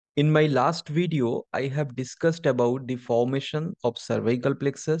In my last video, I have discussed about the formation of cervical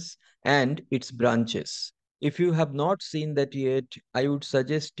plexus and its branches. If you have not seen that yet, I would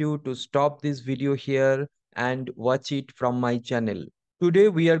suggest you to stop this video here and watch it from my channel. Today,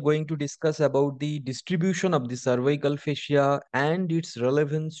 we are going to discuss about the distribution of the cervical fascia and its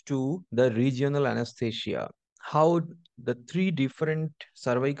relevance to the regional anesthesia. How the three different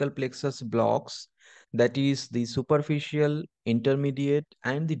cervical plexus blocks, that is the superficial, intermediate,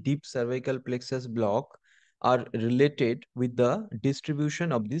 and the deep cervical plexus block, are related with the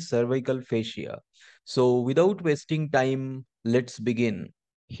distribution of the cervical fascia. So without wasting time, let's begin.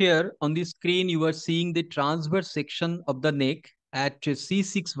 Here on the screen, you are seeing the transverse section of the neck at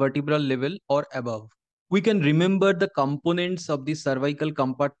C6 vertebral level or above. We can remember the components of the cervical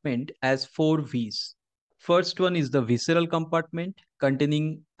compartment as 4 V's. First one is the visceral compartment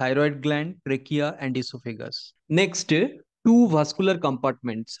containing thyroid gland, trachea, and esophagus. Next, two vascular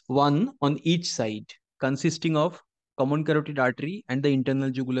compartments, one on each side, consisting of common carotid artery and the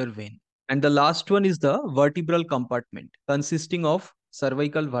internal jugular vein. And the last one is the vertebral compartment, consisting of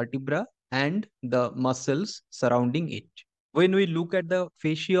cervical vertebra and the muscles surrounding it. When we look at the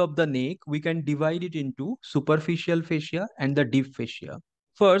fascia of the neck, we can divide it into superficial fascia and the deep fascia.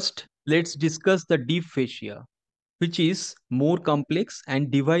 First, let's discuss the deep fascia, which is more complex and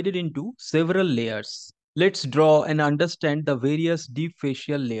divided into several layers. Let's draw and understand the various deep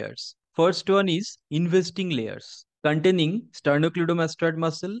fascial layers. First one is investing layers, containing sternocleidomastoid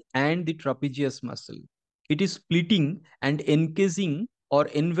muscle and the trapezius muscle. It is splitting and encasing or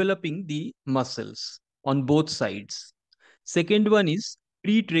enveloping the muscles on both sides. Second one is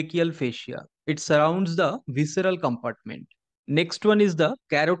pretracheal fascia. It surrounds the visceral compartment. Next one is the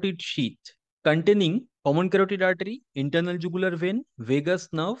carotid sheath, containing common carotid artery, internal jugular vein, vagus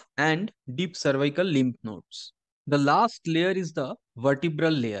nerve, and deep cervical lymph nodes. The last layer is the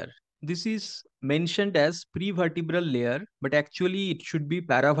vertebral layer. This is mentioned as prevertebral layer, but actually it should be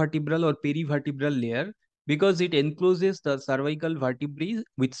paravertebral or perivertebral layer because it encloses the cervical vertebrae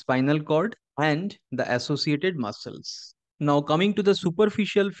with spinal cord and the associated muscles. Now coming to the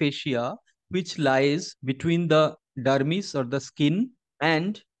superficial fascia, which lies between the dermis or the skin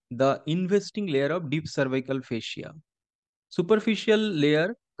and the investing layer of deep cervical fascia. Superficial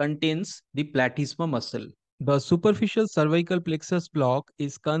layer contains the platysma muscle. The superficial cervical plexus block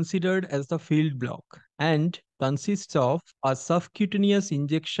is considered as the field block and consists of a subcutaneous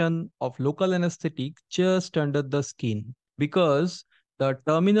injection of local anesthetic just under the skin, because the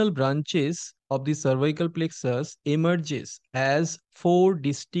terminal branches of the cervical plexus emerges as four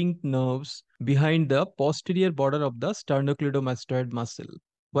distinct nerves behind the posterior border of the sternocleidomastoid muscle.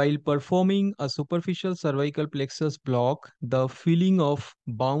 While performing a superficial cervical plexus block, the feeling of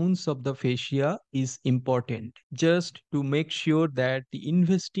bounce of the fascia is important, just to make sure that the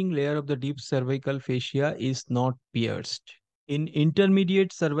investing layer of the deep cervical fascia is not pierced. In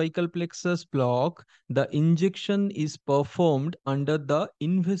intermediate cervical plexus block, the injection is performed under the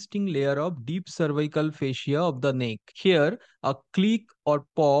investing layer of deep cervical fascia of the neck. Here, a click or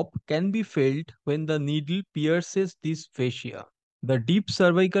pop can be felt when the needle pierces this fascia. The deep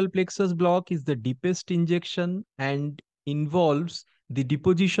cervical plexus block is the deepest injection and involves the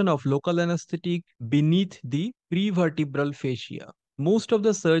deposition of local anesthetic beneath the prevertebral fascia. Most of the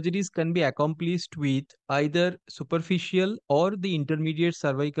surgeries can be accomplished with either superficial or the intermediate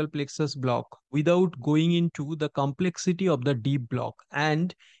cervical plexus block without going into the complexity of the deep block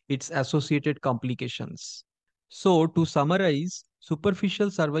and its associated complications. So, to summarize,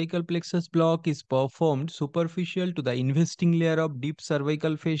 superficial cervical plexus block is performed superficial to the investing layer of deep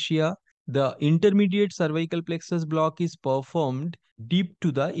cervical fascia. The intermediate cervical plexus block is performed deep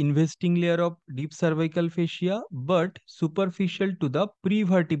to the investing layer of deep cervical fascia but superficial to the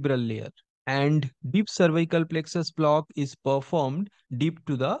prevertebral layer. And deep cervical plexus block is performed deep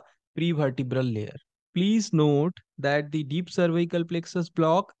to the prevertebral layer. Please note that the deep cervical plexus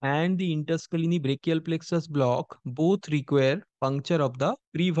block and the interscalene brachial plexus block both require puncture of the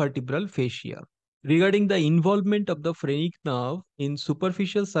prevertebral fascia. Regarding the involvement of the phrenic nerve, in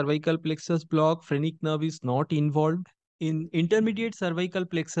superficial cervical plexus block, phrenic nerve is not involved. In intermediate cervical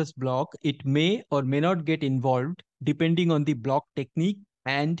plexus block, it may or may not get involved depending on the block technique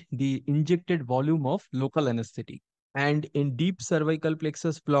and the injected volume of local anesthetic. And in deep cervical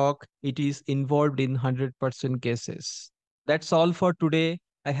plexus block, it is involved in 100% cases. That's all for today.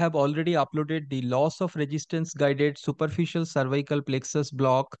 I have already uploaded the loss of resistance guided superficial cervical plexus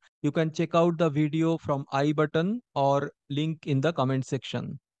block. You can check out the video from I button or link in the comment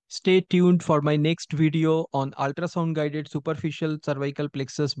section. Stay tuned for my next video on ultrasound guided superficial cervical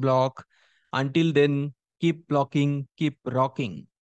plexus block. Until then, keep blocking, keep rocking.